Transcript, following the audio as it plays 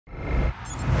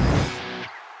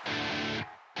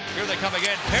Here they come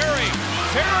again. Perry,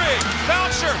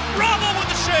 Bouncer, Bravo with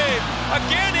the save.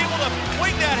 Again able to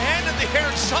fling that hand in the air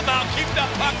and somehow keep that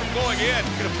puck from going in.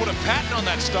 Gonna put a patent on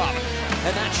that stop.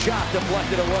 And that shot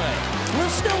deflected away. We're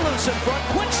still loose in front.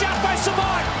 Quick shot by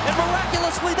Savard. And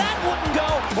miraculously that wouldn't go.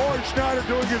 Schneider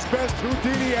doing his best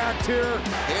Houdini act here.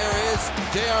 Here is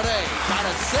Desharnais. Got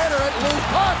to center it. Loose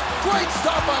puck. Great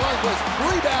stop by Lundqvist.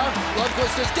 Rebound.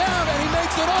 Lundqvist is down and he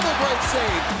makes another great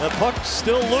save. The puck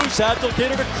still loose.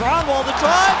 Advocated to Cronwall the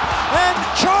drive. And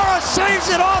Chara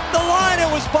saves it off the line. It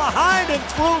was behind and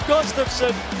through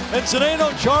Gustafsson. And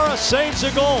Zdeno Chara saves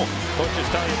a goal. Coaches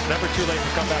tell you it's never too late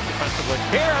to come back defensively.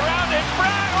 Here around in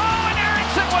front. Oh, and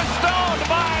Eriksson was stoned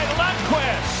by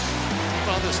Lundqvist.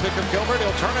 On the stick of Gilbert,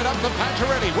 he'll turn it up to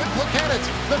Pacioretty with Buchanan.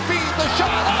 The feed, the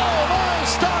shot. Oh, my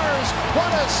stars.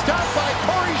 What a stop by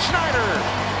Corey Schneider.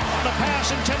 The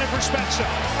pass intended for Spezza.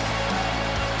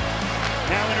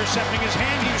 Now intercepting his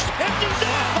hand use. Empty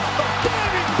net.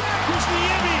 Diving back was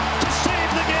Niemi to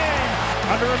save the game.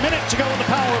 Under a minute to go in the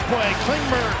power play.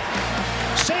 Klingberg.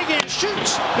 Sagan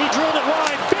shoots. He drilled it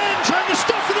wide. Ben trying to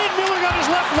stuff it in. Miller got his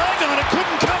left leg on it.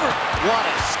 Couldn't cover. What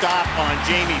a stop on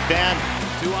Jamie Benn.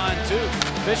 2-on-2.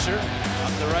 Fisher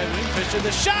up the right wing. Fisher,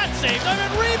 the shot saved. On a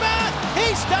rebound. He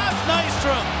stops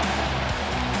Nystrom.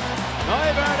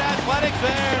 Neubert athletic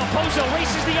there. Pozo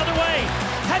races the other way.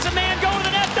 Has a man go to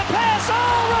the net. The pass.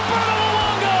 Oh, Roberto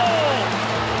Luongo.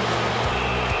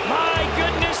 My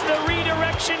goodness, the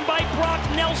redirection by Brock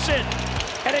Nelson.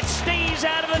 And it stays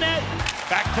out of the net.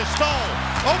 Back to Stoll.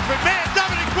 Open man,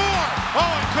 Dominic Moore. Oh,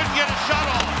 and couldn't get a shot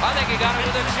off. I think he got it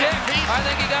with a stick. I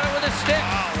think he got it with a stick.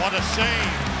 Oh, what a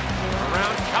save.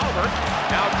 Around Calvert.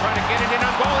 Now trying to get it in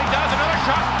on goal. He does another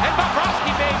shot. And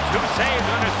Bobrovsky made 2 saves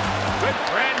on his good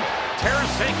friend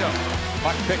Tarasenko.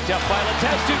 Puck picked up by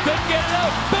Letestu. Couldn't get it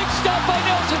out. Big stop by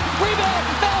Nelson. Rebound.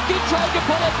 Malkin tried to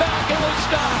pull it back and was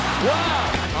stopped.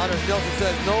 Wow. Anders Nilsson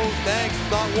says no thanks,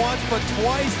 not once, but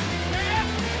twice.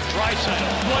 Draisaitl,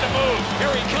 what a move.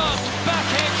 Here he comes.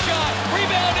 Backhand shot.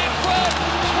 Rebound in front.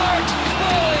 Sparks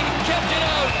rolling. Kept it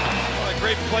out. What a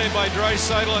great play by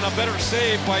Draisaitl and a better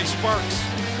save by Sparks.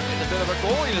 A bit of a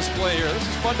goalie display here. This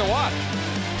is fun to watch.